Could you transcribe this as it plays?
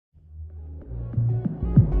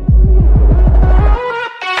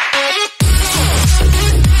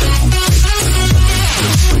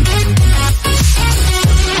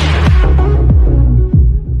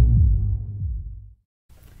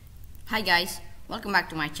Hi guys, welcome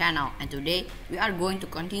back to my channel, and today we are going to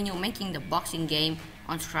continue making the boxing game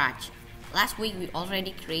on scratch. Last week we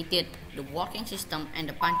already created the walking system and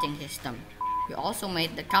the punching system. We also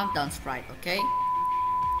made the countdown sprite, okay?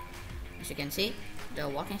 As you can see, the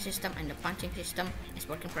walking system and the punching system is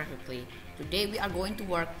working perfectly. Today we are going to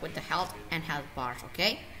work with the health and health bars,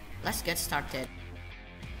 okay? Let's get started.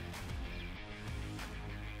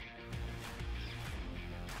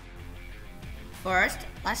 First,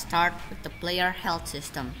 let's start with the player health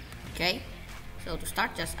system, okay? So to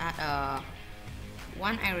start, just add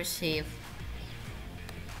when I receive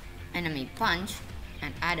enemy punch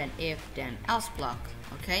and add an if then else block,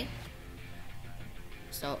 okay?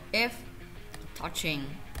 So if the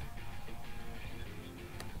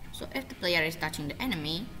player is touching the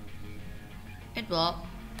enemy, it will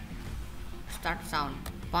start sound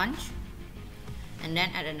punch and then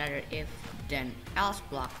add another if then else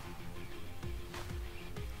block.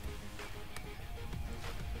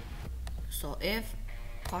 So if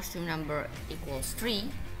costume number equals 3,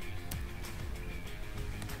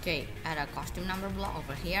 okay, add a costume number block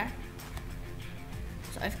over here.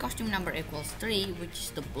 So if costume number equals 3, which is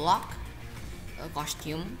the block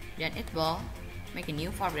costume, then it will make a new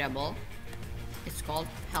variable. It's called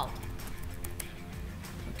health,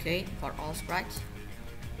 okay, for all sprites.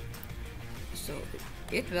 So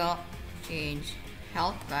it will change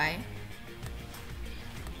health by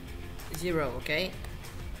 0, okay?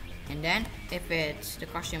 And then if the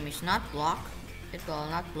costume is not blocked, it will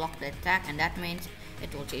not block the attack, and that means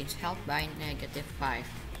it will change health by -5,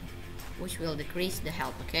 which will decrease the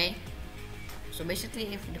health, okay? So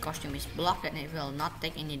basically if the costume is blocked, then it will not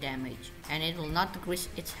take any damage and it will not decrease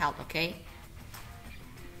its health, okay?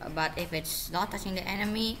 But if it's not touching the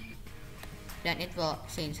enemy, then it will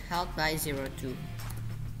change health by 0 too,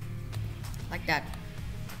 like that.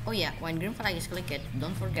 Oh yeah, when green flag is clicked,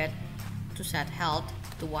 don't forget to set health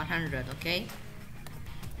to 100, okay?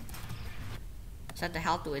 Set the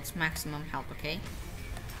health to its maximum health, okay?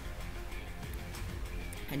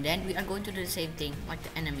 And then we are going to do the same thing like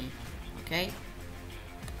the enemy, okay?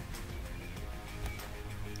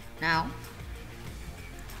 Now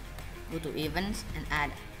go to events and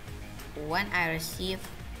add when I receive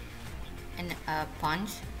a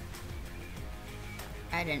punch,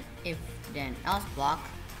 add an if then else block.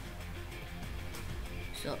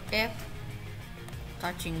 So if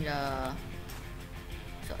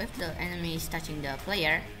the enemy is touching the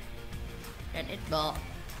player, then it will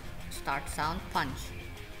start sound punch,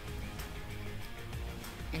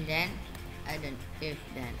 and then add an if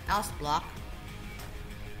then else block.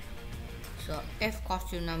 So if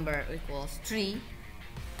costume number equals 3,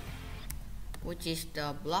 which is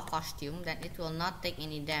the block costume, then it will not take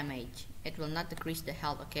any damage. It will not decrease the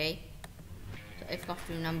health, okay? So if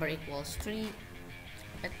costume number equals 3,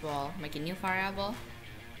 it will make a new variable.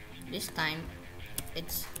 This time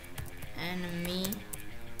it's enemy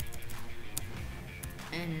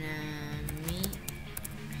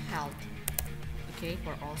health, okay,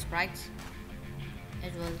 for all sprites.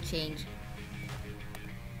 It will change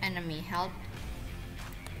enemy health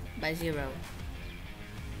by 0,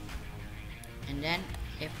 and then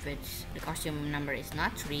if the costume number is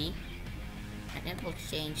not 3, then it will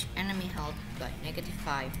change enemy health by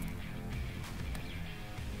 -5.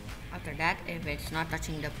 After that, if it's not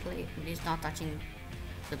touching the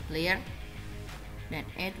player, then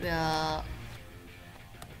it will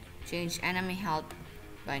change enemy health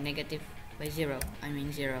by 0. I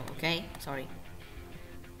mean 0, okay? Sorry.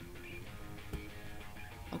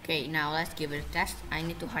 Okay, now let's give it a test. I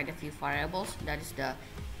need to hide a few variables. That is the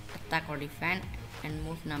attack or defense and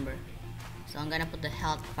move number. So I'm gonna put the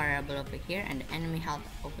health variable over here and the enemy health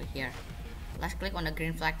over here. Let's click on the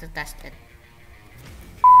green flag to test it.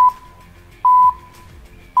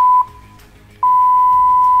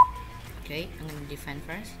 Okay, I'm gonna defend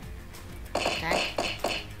first. Okay,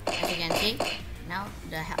 as you can see, now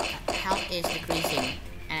the health is decreasing,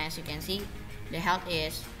 and as you can see, the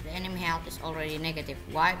enemy health is already negative.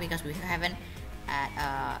 Why? Because we haven't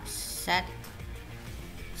set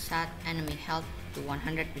enemy health to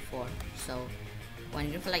 100 before. So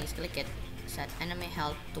when green flag is clicked, set enemy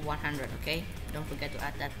health to 100, okay? Don't forget to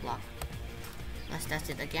add that block. Let's test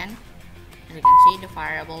it again. As you can see, the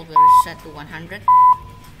variable will reset to 100.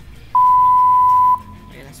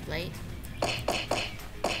 Okay, let's play.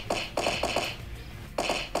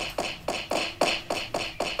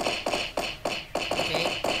 Okay.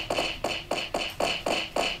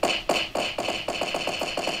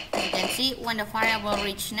 As you can see, when the variable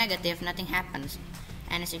reaches negative, nothing happens.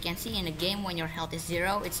 And as you can see in the game, when your health is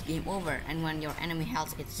 0, it's game over. And when your enemy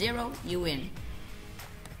health is 0, you win.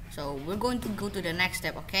 So we're going to go to the next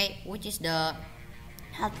step, okay, which is the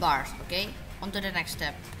health bars. Okay, on to the next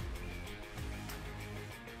step.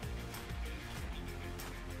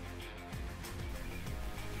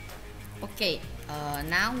 Okay,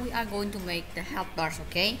 now we are going to make the health bars.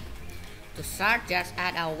 Okay, to start, just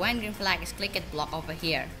add a when green flag is clicked block over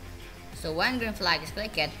here. So when green flag is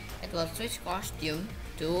clicked, it will switch costume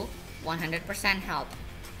to 100% health.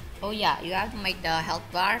 Oh yeah, you have to make the health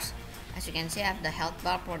bars. As you can see, I have the health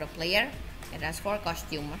bar for the player. It has 4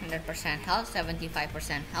 costume, 100% health,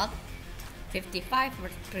 75% health,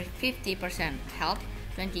 50% health,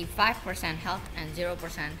 25% health, and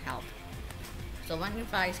 0% health. So when green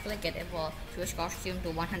flag is clicked, it will switch costume to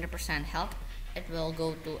 100% health. It will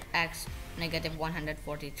go to X negative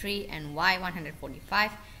 143 and Y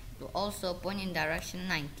 145. It will also point in direction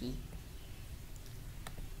 90.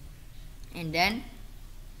 And then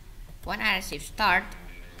when I receive start,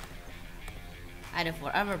 add a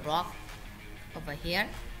forever block over here,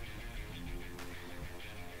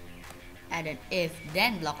 add an if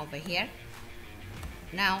then block over here.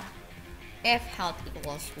 Now if health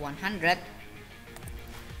equals 100,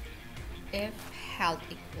 if health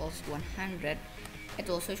equals 100, it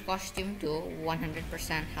will switch costume to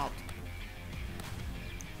 100% health.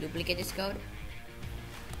 Duplicate this code.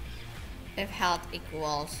 If health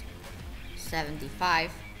equals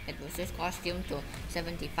 75, it will switch costume to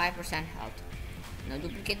 75% health. Now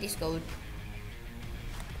duplicate this code.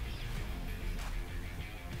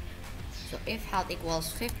 So if health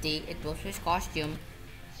equals 50, it will switch costume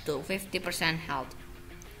to 50% health.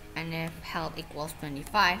 And if health equals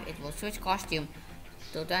 25, it will switch costume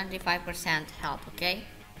to 25% health. Okay,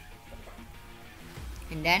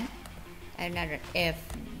 and then another if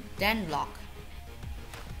then block,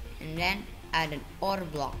 and then add an or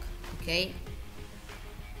block. Okay,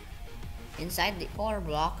 inside the or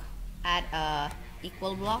block, add a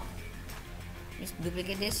equal block. Just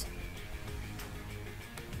duplicate this.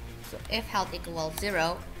 So if health equals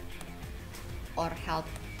 0 or health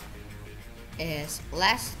is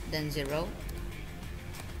less than 0,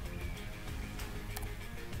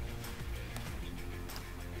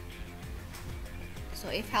 so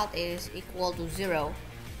if health is equal to 0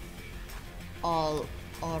 or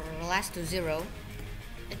less to 0,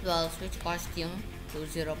 it will switch costume to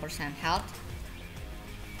 0% health,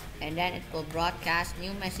 and then it will broadcast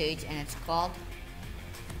new message, and it's called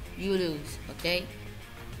you lose. Okay,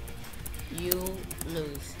 you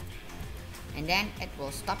lose, and then it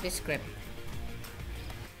will stop the script.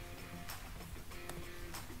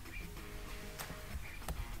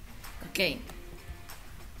 Okay,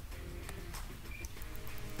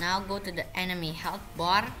 now go to the enemy health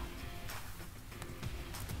bar,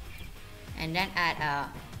 and then add a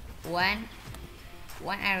when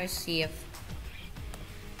I receive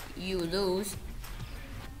you lose,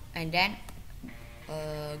 and then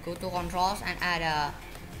go to controls and add a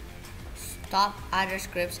stop other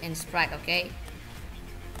scripts in Sprite. Okay,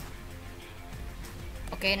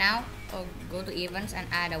 now go to events and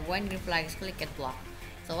add a when green flag is clicked block.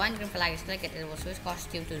 So when green flag is clicked, it will switch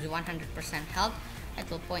costume to 100% health. It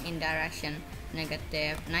will point in direction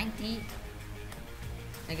negative 90,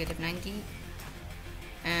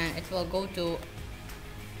 and it will go to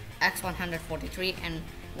X 143 and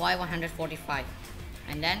Y 145.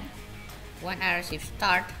 And then when I receive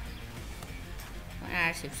start,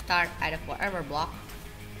 add a forever block.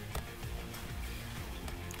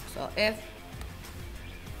 So if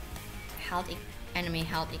enemy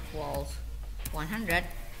health equals 100,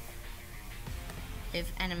 if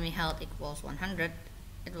enemy health equals 100,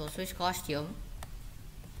 it will switch costume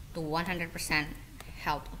to 100%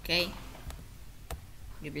 health. Okay,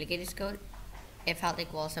 duplicate this code. If health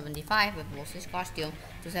equals 75, it will switch costume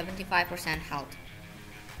to 75% health.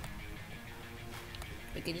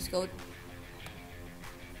 Duplicate this code.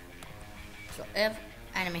 So if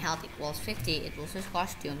enemy health equals 50, it will switch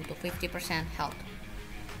costume to 50% health.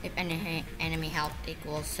 If enemy health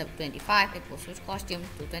equals 25, it will switch costume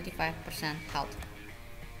to 25% health.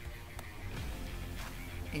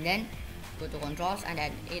 And then go to controls and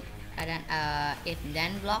add an if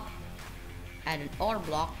then block, add an or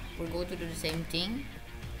block. We're going to do the same thing.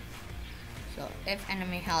 So if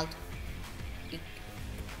enemy health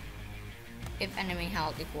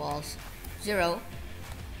equals 0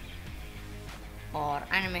 or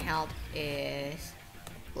enemy health is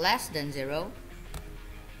less than 0,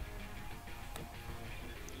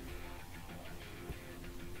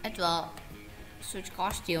 it will switch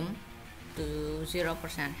costume to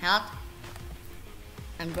 0% health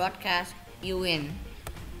and broadcast you win.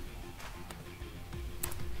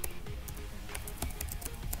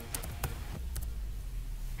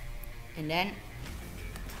 And then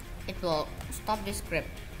it will stop this script.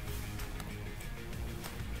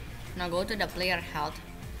 Now go to the player health.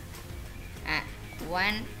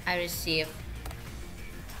 When I receive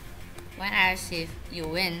you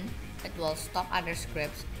win, it will stop other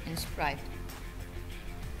scripts in sprite.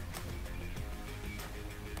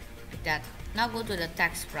 Like that. Now go to the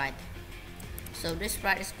text sprite. So this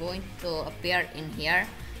sprite is going to appear in here.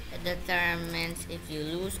 It determines if you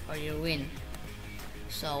lose or you win.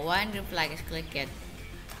 So when green flag is clicked,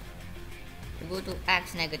 you go to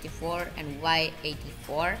X -4 and Y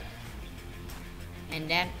 84, and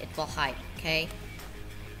then it will hide. Okay.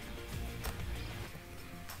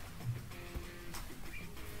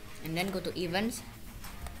 And then go to events.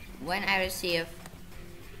 When I receive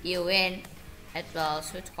you win, it will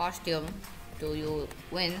switch costume to you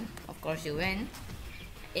win. Of course you win.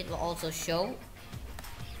 It will also show.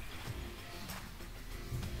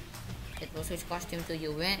 It will switch costume to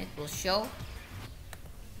you win. It will show.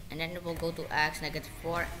 And then it will go to X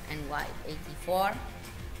 -4 and Y 84.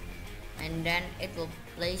 And then it will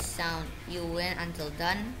play sound you win until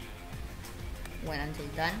done. Win until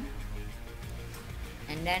done.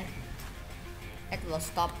 And then it will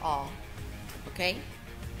stop all. Okay.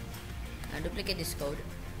 Now duplicate this code.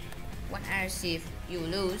 When I receive you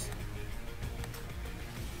lose,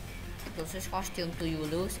 it will switch costume to you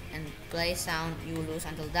lose and play sound you lose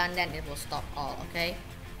until done. Then it will stop all. Okay.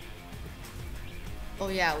 Oh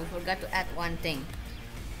yeah, we forgot to add one thing.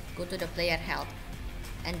 Go to the player health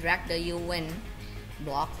and drag the you win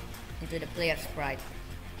block into the player sprite.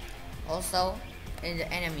 Also in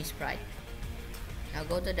the enemy sprite. Now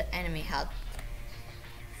go to the enemy health.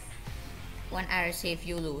 When I receive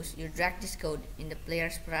you lose, you drag this code in the player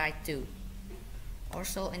sprite too.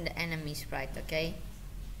 Also in the enemy sprite, okay?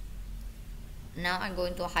 Now I'm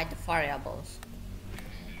going to hide the variables.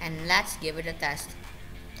 And let's give it a test.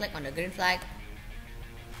 Click on the green flag.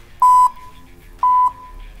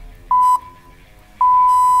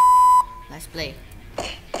 Let's play.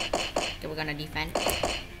 Okay, we're gonna defend.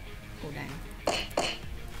 Oh damn.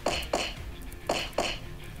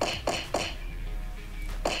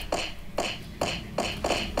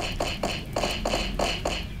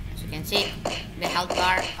 See, the health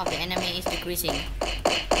bar of the enemy is decreasing.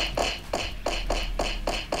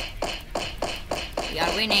 We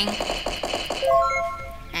are winning.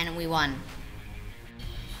 And we won.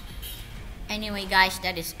 Anyway guys,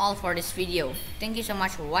 that is all for this video. Thank you so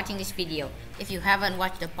much for watching this video. If you haven't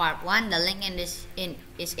watched the part 1, the link is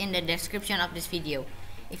in the description of this video.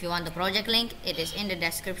 If you want the project link, it is in the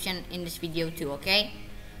description in this video too, okay?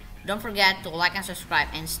 Don't forget to like and subscribe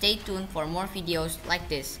and stay tuned for more videos like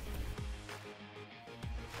this.